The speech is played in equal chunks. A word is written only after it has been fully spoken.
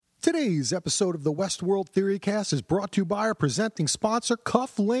Today's episode of the Westworld Theorycast is brought to you by our presenting sponsor,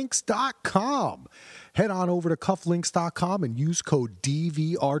 Cufflinks.com. Head on over to Cufflinks.com and use code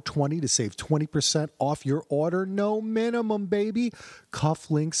DVR20 to save 20% off your order. No minimum, baby.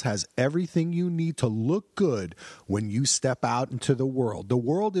 Cufflinks has everything you need to look good when you step out into the world. The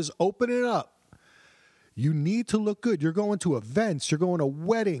world is opening up. You need to look good. You're going to events, you're going to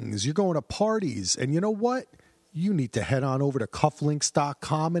weddings, you're going to parties, and you know what? You need to head on over to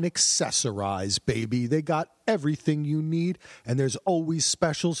Cufflinks.com and accessorize, baby. They got everything you need, and there's always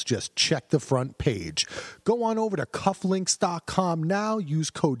specials. Just check the front page. Go on over to Cufflinks.com now. Use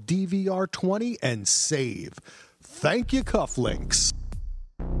code DVR20 and save. Thank you, Cufflinks.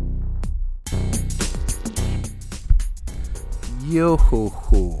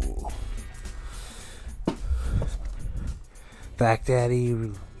 Yo-ho-ho. Back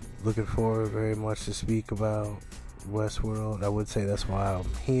Daddy, looking forward very much to speak about Westworld. I would say that's why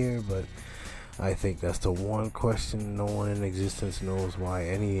I'm here, but I think that's the one question no one in existence knows why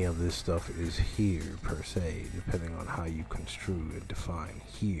any of this stuff is here, per se, depending on how you construe and define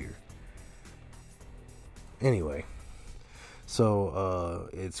here. Anyway, so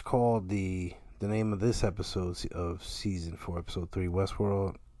it's called the name of this episode of Season 4, Episode 3,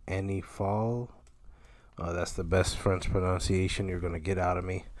 Westworld, Annie Fall. That's the best French pronunciation you're going to get out of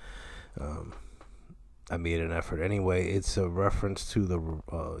me. I made an effort. Anyway, it's a reference to the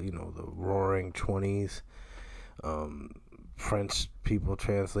Roaring '20s. French people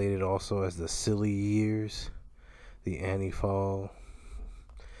translate it also as the silly years, the Annie Fall.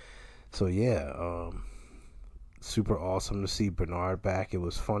 So yeah, super awesome to see Bernard back. It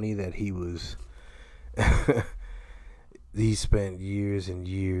was funny that he was, he spent years and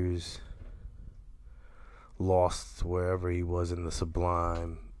years lost wherever he was in the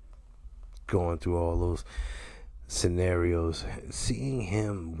Sublime, going through all those scenarios. Seeing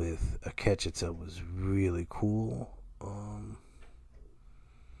him with Akecheta was really cool.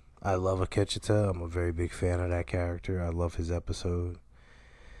 I love Akecheta. I'm a very big fan of that character. I love his episode.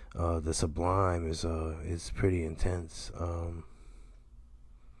 The Sublime is pretty intense.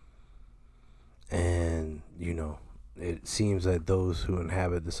 And it seems that those who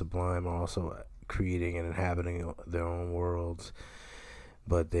inhabit the Sublime are also creating and inhabiting their own worlds,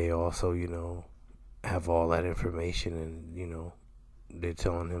 but they also have all that information, and they're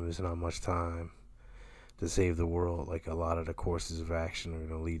telling him there's not much time to save the world. Like, a lot of the courses of action are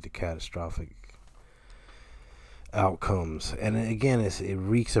going to lead to catastrophic outcomes. And again, it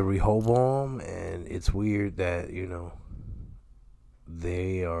reeks of Rehoboam, and it's weird that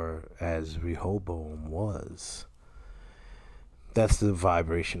they are as Rehoboam was. That's the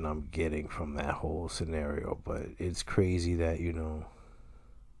vibration I'm getting from that whole scenario. But it's crazy that,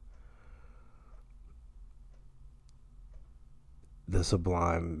 the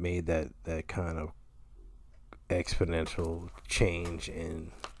Sublime made that kind of exponential change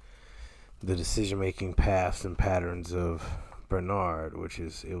in the decision-making paths and patterns of Bernard,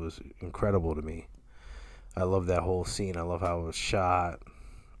 it was incredible to me. I love that whole scene. I love how it was shot.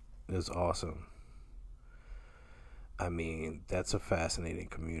 It was awesome. I mean, that's a fascinating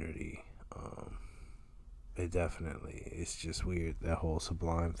community. It's just weird, that whole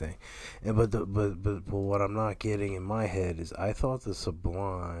Sublime thing. And but what I'm not getting in my head is, I thought the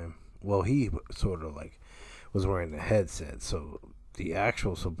Sublime, well, he sort of like was wearing the headset, so the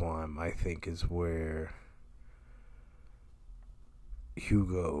actual Sublime, I think, is where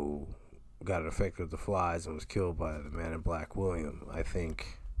Hugo got infected with the flies and was killed by the Man in Black William. I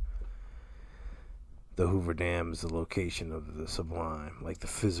think the Hoover Dam is the location of the Sublime, like the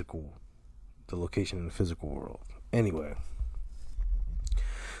location in the physical world. Anyway,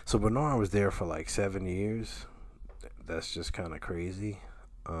 so Bernard was there for like 7 years. That's just kind of crazy.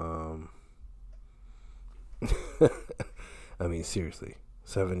 I mean, seriously,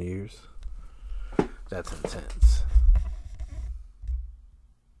 7 years? That's intense.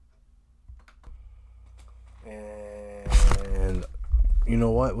 And you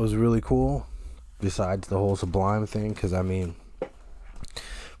know what was really cool? Besides the whole Sublime thing, because I mean,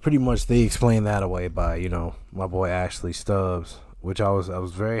 pretty much they explained that away by my boy Ashley Stubbs, which I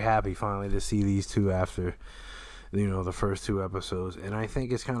was very happy finally to see these two after the first two episodes. And I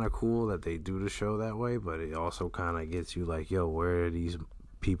think it's kind of cool that they do the show that way, but it also kind of gets you like, yo, where are these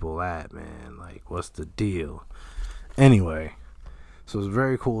people at, man? Like, what's the deal? Anyway, so it's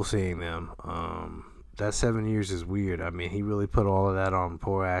very cool seeing them. That 7 years is weird. I mean, he really put all of that on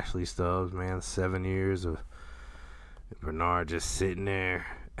poor Ashley Stubbs, man. 7 years of Bernard just sitting there.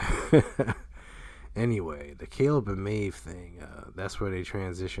 Anyway, the Caleb and Maeve thing, that's where they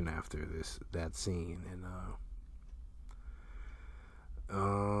transition after that scene. And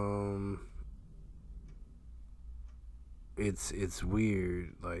it's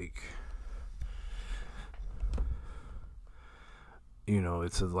weird, like, you know,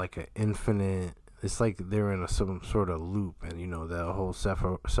 it's like an infinite. It's like they're in some sort of loop, and you know that whole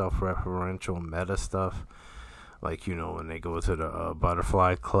self-referential meta stuff. Like, you know, when they go to the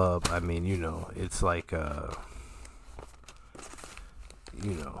Butterfly Club, I mean, you know, it's like you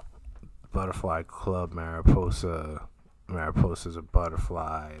know, Butterfly Club, Mariposa's a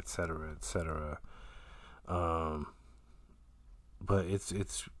butterfly, etc., etc. But it's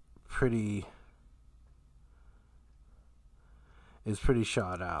pretty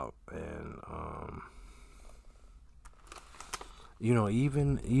shot out, and you know,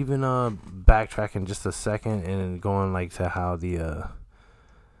 even backtracking just a second and going like to how the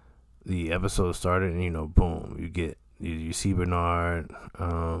episode started, and you know, boom, you see Bernard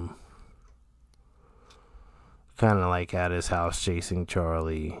kind of like at his house chasing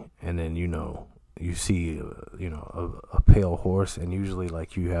Charlie, and then you know you see you know a pale horse, and usually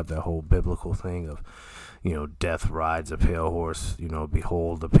like you have that whole biblical thing of, you know, death rides a pale horse, you know,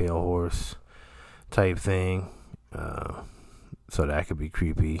 behold the pale horse type thing. So that could be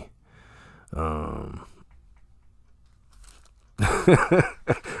creepy. I'm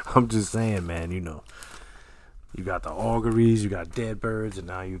just saying, man, you know, you got the auguries, you got dead birds, and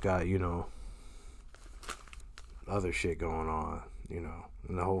now you got, you know, other shit going on, you know.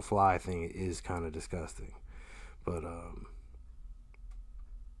 And the whole fly thing is kind of disgusting. But,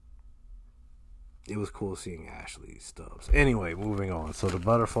 it was cool seeing Ashley Stubbs. Anyway, moving on. So the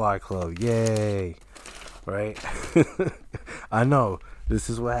Butterfly Club, yay, right? I know this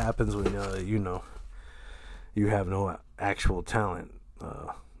is what happens when you know, you have no actual talent.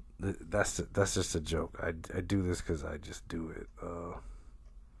 That's just a joke. I do this because I just do it.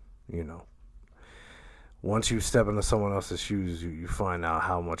 You know, once you step into someone else's shoes, you find out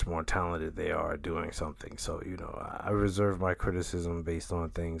how much more talented they are at doing something. So, you know, I reserve my criticism based on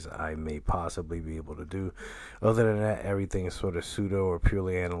things I may possibly be able to do. Other than that, everything is sort of pseudo or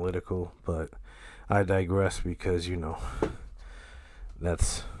purely analytical. But I digress because, you know,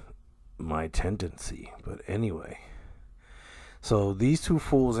 that's my tendency. But anyway, so these two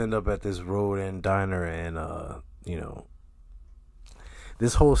fools end up at this road end diner, and, you know,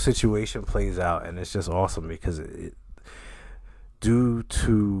 this whole situation plays out, and it's just awesome because due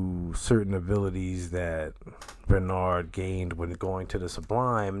to certain abilities that Bernard gained when going to the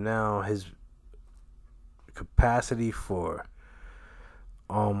Sublime, now his capacity for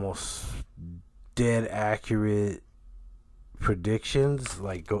almost dead accurate predictions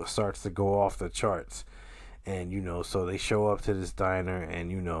starts to go off the charts. And, you know, so they show up to this diner,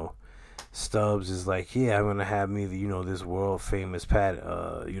 and, you know, Stubbs is like, yeah, I'm gonna have me, you know, this world famous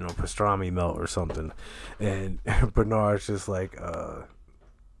pastrami melt or something, and Bernard's just like,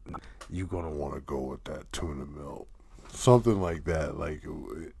 you gonna want to go with that tuna melt, something like that. Like,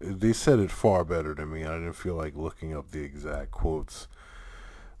 they said it far better than me. I didn't feel like looking up the exact quotes.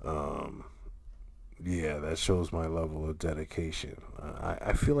 Yeah, that shows my level of dedication.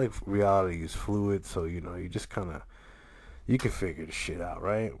 I feel like reality is fluid, so, you know, you just kind of, you can figure the shit out,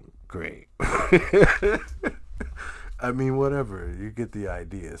 right? Great. I mean, whatever, you get the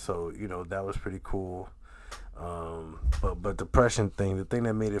idea. So, you know, that was pretty cool. But depression thing, the thing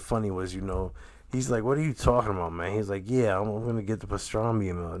that made it funny was, you know, he's like, what are you talking about, man? He's like, yeah, I'm gonna get the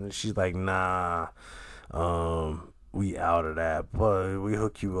pastrami melt. And she's like, nah, we out of that, but we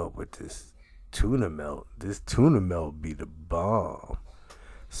hook you up with this tuna melt. This tuna melt be the bomb.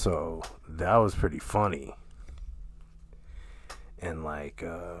 So that was pretty funny. And like,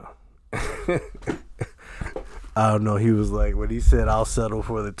 I don't know, he was like, when he said, I'll settle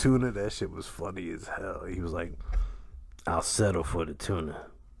for the tuna, that shit was funny as hell. He was like, I'll settle for the tuna.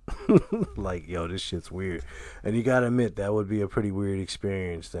 Like, yo, this shit's weird. And you gotta admit, that would be a pretty weird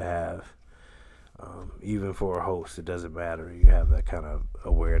experience to have. Even for a host, it doesn't matter. You have that kind of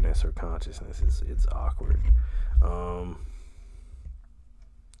awareness or consciousness. It's awkward.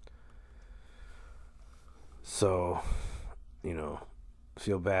 So, you know,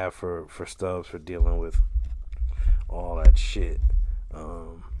 feel bad for Stubbs for dealing with all that shit.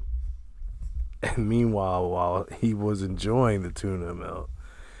 And meanwhile, while he was enjoying the tuna melt,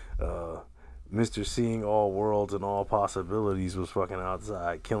 Mr. Seeing All Worlds and All Possibilities was fucking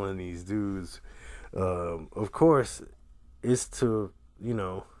outside killing these dudes. Of course, it's to, you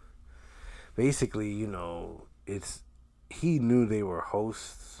know, basically, you know, he knew they were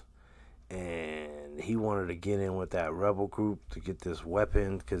hosts, and he wanted to get in with that rebel group to get this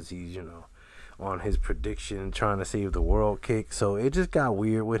weapon because he's, you know, on his prediction trying to save the world kick. So it just got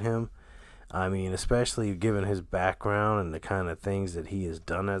weird with him. I mean, especially given his background and the kind of things that he has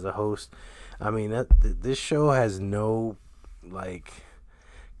done as a host. I mean, this show has no like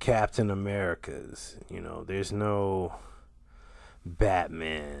Captain America's. You know, there's no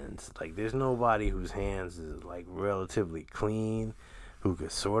Batman's. Like, there's nobody whose hands is like relatively clean who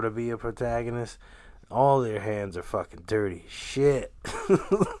could sort of be a protagonist. All their hands are fucking dirty shit.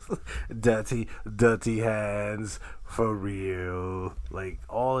 dirty hands for real. Like,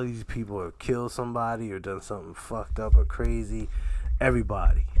 all of these people have killed somebody or done something fucked up or crazy.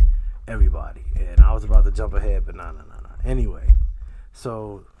 Everybody. And I was about to jump ahead, but no. Anyway,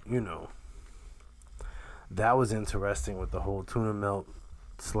 so, you know, that was interesting with the whole Tuna Melt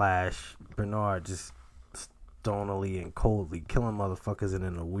 / Bernard just stonily and coldly killing motherfuckers and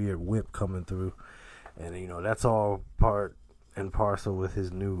then a weird whip coming through. And, you know, that's all part and parcel with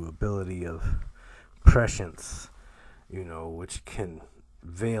his new ability of prescience, you know, which can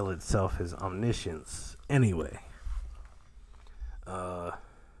veil itself as omniscience. Anyway, I'll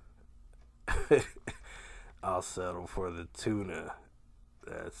settle for the tuna.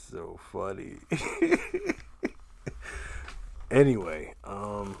 That's so funny. Anyway,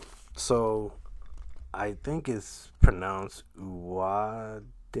 so I think it's pronounced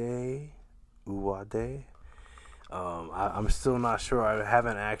Uwade. I'm still not sure. I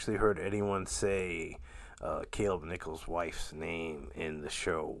haven't actually heard anyone say Caleb Nichols' wife's name in the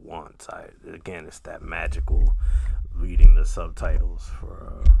show once. Again, it's that magical reading the subtitles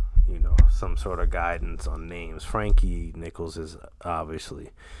for you know, some sort of guidance on names. Frankie Nichols is obviously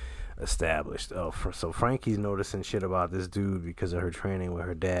established. So Frankie's noticing shit about this dude because of her training with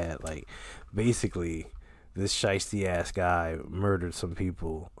her dad. Like, basically, this shiesty ass guy murdered some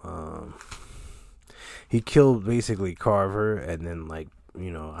people. He killed basically Carver, and then, like,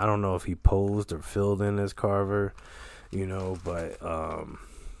 you know, I don't know if he posed or filled in as Carver, you know, but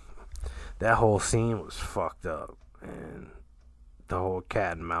that whole scene was fucked up, and the whole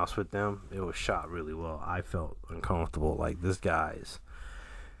cat and mouse with them, it was shot really well. I felt uncomfortable. Like, this guy's,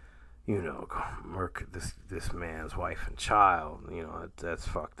 you know, murk this man's wife and child, you know, that's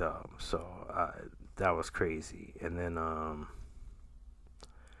fucked up. So that was crazy. And then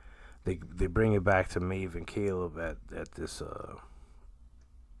they bring it back to Maeve and Caleb at this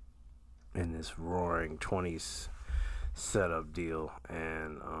in this Roaring 20s setup deal,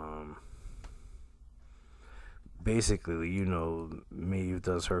 and basically, you know, Maeve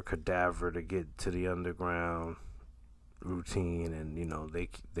does her cadaver to get to the underground routine, and, you know,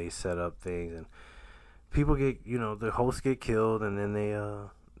 they set up things, and people get, you know, the hosts get killed, and then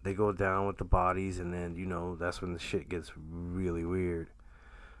they go down with the bodies, and then, you know, that's when the shit gets really weird.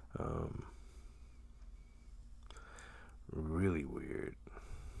 Really weird.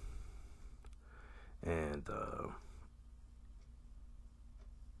 And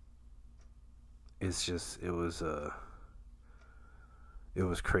it's just, it was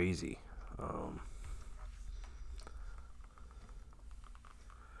crazy.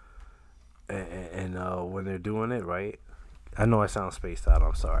 And when they're doing it, right, I know I sound spaced out,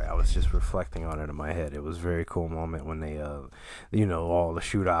 I'm sorry, I was just reflecting on it in my head. It was a very cool moment when they you know, all the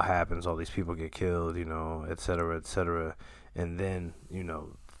shootout happens, all these people get killed, you know, et cetera, and then, you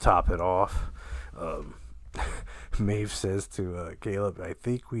know, top it off, Maeve says to Caleb, I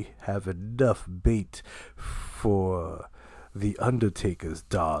think we have enough bait for the Undertaker's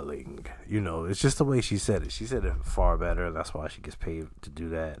darling. You know, it's just the way she said it. She said it far better, and that's why she gets paid to do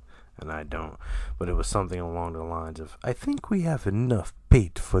that, and I don't. But it was something along the lines of, I think we have enough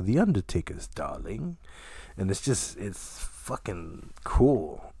bait for the Undertaker's darling. And it's just, it's fucking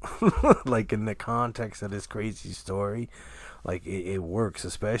cool. Like, in the context of this crazy story, like, it works,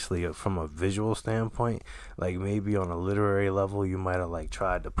 especially from a visual standpoint. Like, maybe on a literary level, you might have, like,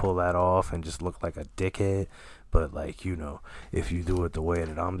 tried to pull that off and just look like a dickhead. But, like, you know, if you do it the way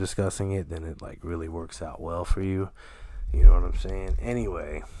that I'm discussing it, then it, like, really works out well for you. You know what I'm saying?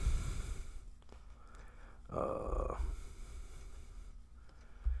 Anyway,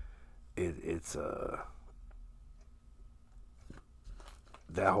 it's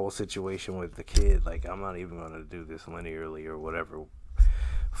that whole situation with the kid, like, I'm not even going to do this linearly or whatever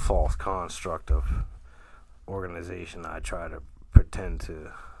false construct of organization I try to pretend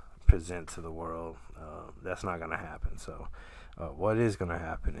to present to the world. That's not going to happen. So what is going to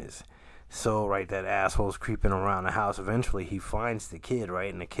happen is, so, right, that asshole's creeping around the house. Eventually, he finds the kid,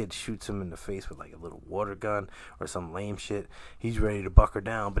 right, and the kid shoots him in the face with, like, a little water gun or some lame shit. He's ready to buck her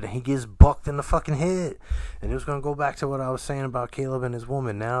down, but then he gets bucked in the fucking head. And it was going to go back to what I was saying about Caleb and his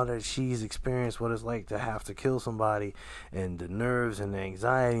woman. Now that she's experienced what it's like to have to kill somebody and the nerves and the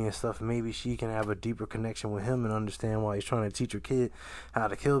anxiety and stuff, maybe she can have a deeper connection with him and understand why he's trying to teach her kid how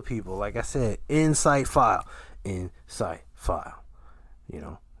to kill people. Like I said, insight file. You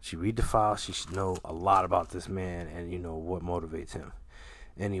know? She read the file. She should know a lot about this man and, you know, what motivates him.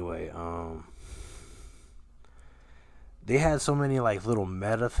 Anyway, they had so many, like, little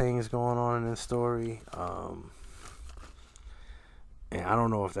meta things going on in this story. And I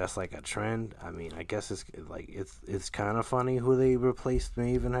don't know if that's, like, a trend. I mean, I guess it's kind of funny who they replaced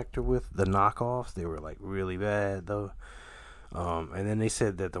Maeve and Hector with. The knockoffs, they were, like, really bad, though. And then they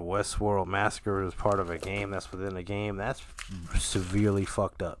said that the Westworld Massacre is part of a game that's within a game. That's severely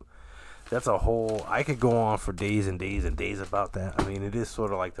fucked up. That's a whole... I could go on for days and days and days about that. I mean, it is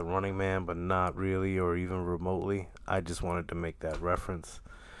sort of like The Running Man, but not really or even remotely. I just wanted to make that reference.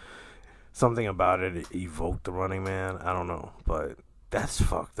 Something about it evoked The Running Man. I don't know, but that's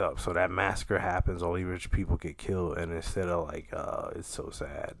fucked up. So that massacre happens, all these rich people get killed, and instead of like, it's so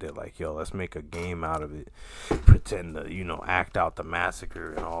sad, they're like, yo, let's make a game out of it, pretend to, you know, act out the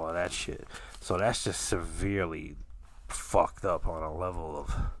massacre and all of that shit. So that's just severely fucked up on a level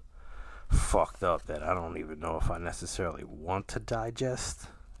of fucked up that I don't even know if I necessarily want to digest,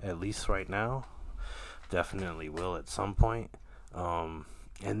 at least right now. Definitely will at some point.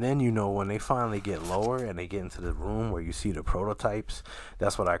 And then, you know, when they finally get lower and they get into the room where you see the prototypes,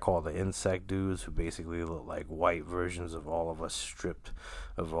 that's what I call the insect dudes, who basically look like white versions of all of us, stripped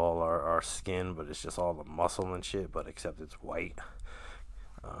of all our skin, but it's just all the muscle and shit, but except it's white.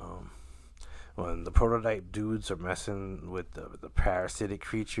 When the prototype dudes are messing with the parasitic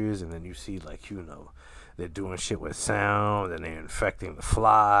creatures, and then you see, like, you know, they're doing shit with sound and they're infecting the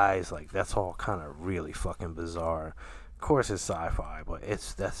flies, like, that's all kind of really fucking bizarre. Of course it's sci-fi, but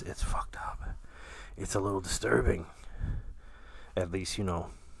it's fucked up. It's a little disturbing. At least, you know,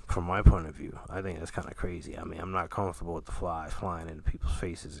 from my point of view. I think that's kind of crazy. I mean, I'm not comfortable with the flies flying into people's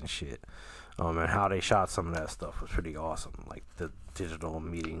faces and shit. And how they shot some of that stuff was pretty awesome. Like the digital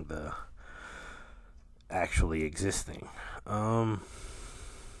meeting the actually existing. And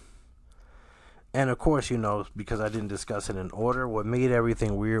of course, you know, because I didn't discuss it in order, what made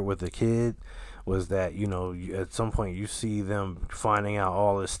everything weird with the kid was that, you know, at some point you see them finding out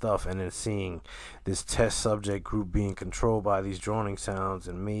all this stuff and then seeing this test subject group being controlled by these droning sounds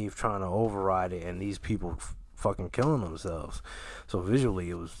and Maeve trying to override it and these people fucking killing themselves. So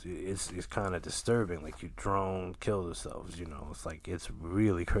visually it's kind of disturbing. Like, you drone kill themselves, you know. It's like, it's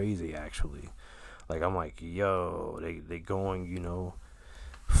really crazy actually. Like, I'm like, yo, they going, you know,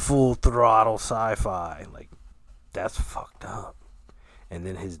 full throttle sci-fi. Like, that's fucked up. And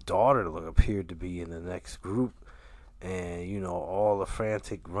then his daughter appeared to be in the next group, and, you know, all the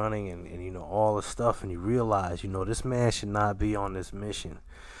frantic running and you know, all the stuff, and you realize, you know, this man should not be on this mission.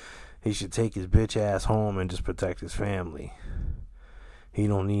 He should take his bitch ass home and just protect his family. He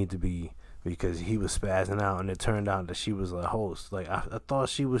don't need to be, because he was spazzing out, and it turned out that she was a host. Like, I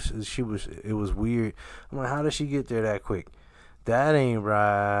thought it was weird. I'm like, how did she get there that quick? That ain't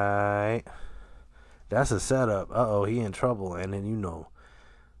right. That's a setup. Uh-oh, he in trouble. And then, you know,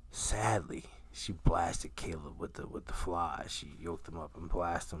 sadly, she blasted Caleb with the fly. She yoked him up and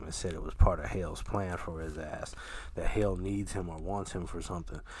blasted him and said it was part of Hale's plan for his ass, that Hale needs him or wants him for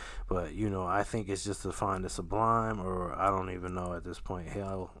something. But, you know, I think it's just to find the Sublime, or I don't even know at this point.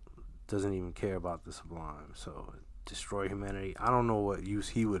 Hale doesn't even care about the Sublime. So, destroy humanity. I don't know what use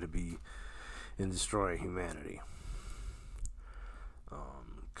he would be in destroying humanity.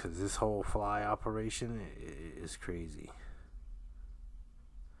 Because this whole fly operation is crazy.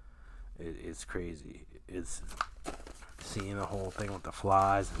 It's crazy. It's seeing the whole thing with the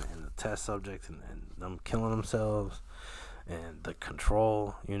flies and the test subjects and them killing themselves and the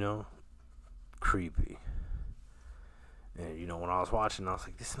control, you know, creepy. And, you know, when I was watching, I was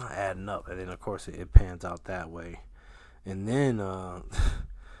like, this is not adding up. And then, of course, it pans out that way. And then,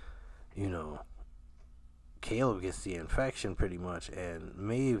 you know, Caleb gets the infection pretty much, and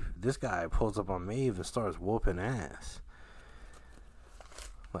Maeve, this guy pulls up on Maeve and starts whooping ass.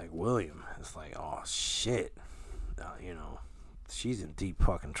 Like William, it's like, oh shit, you know, she's in deep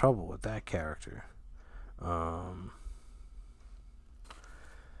fucking trouble with that character. And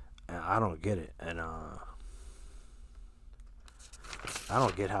I don't get it, and I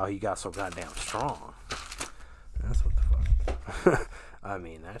don't get how he got so goddamn strong. That's what the fuck. I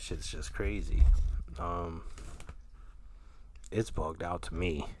mean, that shit's just crazy. It's bugged out to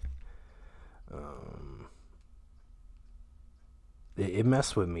me. It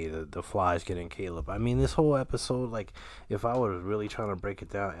messed with me, the flies getting Caleb. I mean, this whole episode, like, if I was really trying to break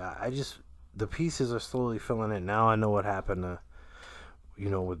it down, the pieces are slowly filling in. Now I know what happened to, you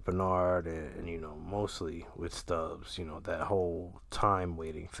know, with Bernard and you know, mostly with Stubbs, you know, that whole time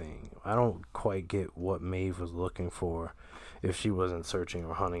waiting thing. I don't quite get what Maeve was looking for if she wasn't searching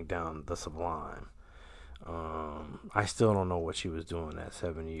or hunting down the Sublime. I still don't know what she was doing that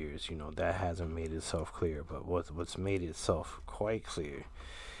 7 years. You know, that hasn't made itself clear. But what's made itself quite clear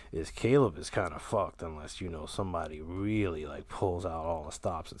is Caleb is kind of fucked unless, you know, somebody really, like, pulls out all the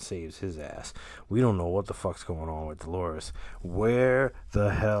stops and saves his ass. We don't know what the fuck's going on with Dolores. Where the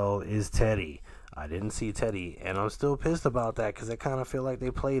hell is Teddy? I didn't see Teddy, and I'm still pissed about that because I kind of feel like they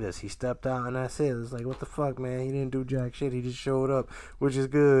played us. He stepped out, and that's it. It's like, what the fuck, man? He didn't do jack shit. He just showed up, which is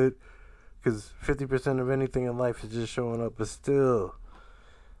good because 50% of anything in life is just showing up, but still,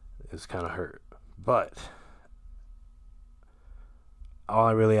 it's kind of hurt. But all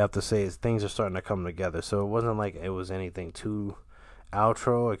I really have to say is things are starting to come together. So it wasn't like it was anything too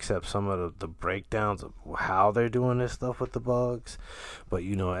outro, except some of the breakdowns of how they're doing this stuff with the bugs. But,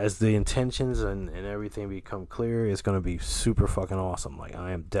 you know, as the intentions and everything become clear, it's going to be super fucking awesome. Like,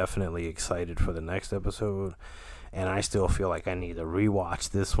 I am definitely excited for the next episode. And I still feel like I need to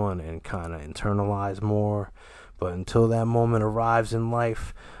rewatch this one and kind of internalize more. But until that moment arrives in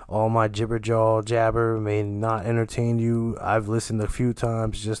life, all my jabber may not entertain you. I've listened a few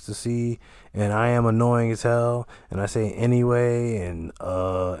times just to see, and I am annoying as hell. And I say anyway, and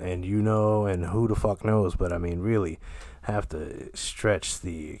you know, and who the fuck knows. But I mean, really have to stretch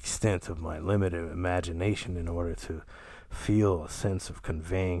the extent of my limited imagination in order to feel a sense of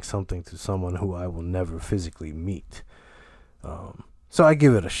conveying something to someone who I will never physically meet. So I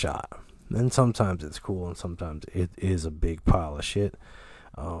give it a shot. And sometimes it's cool, and sometimes it is a big pile of shit.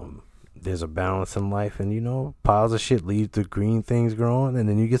 There's a balance in life, and, you know, piles of shit lead to green things growing, and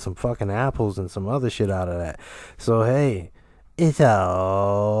then you get some fucking apples and some other shit out of that. So, hey, it's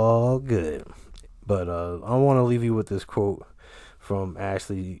all good. But I want to leave you with this quote from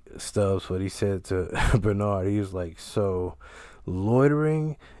Ashley Stubbs, what he said to Bernard. He was like, so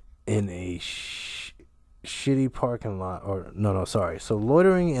loitering in a shitty parking lot, so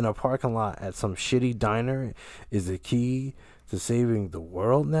loitering in a parking lot at some shitty diner is the key to saving the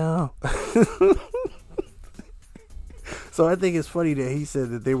world now. So I think it's funny that he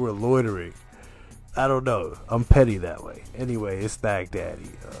said that they were loitering. I don't know, I'm petty that way. Anyway, it's Thag Daddy.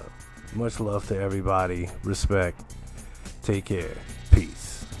 Much love to everybody, respect, take care.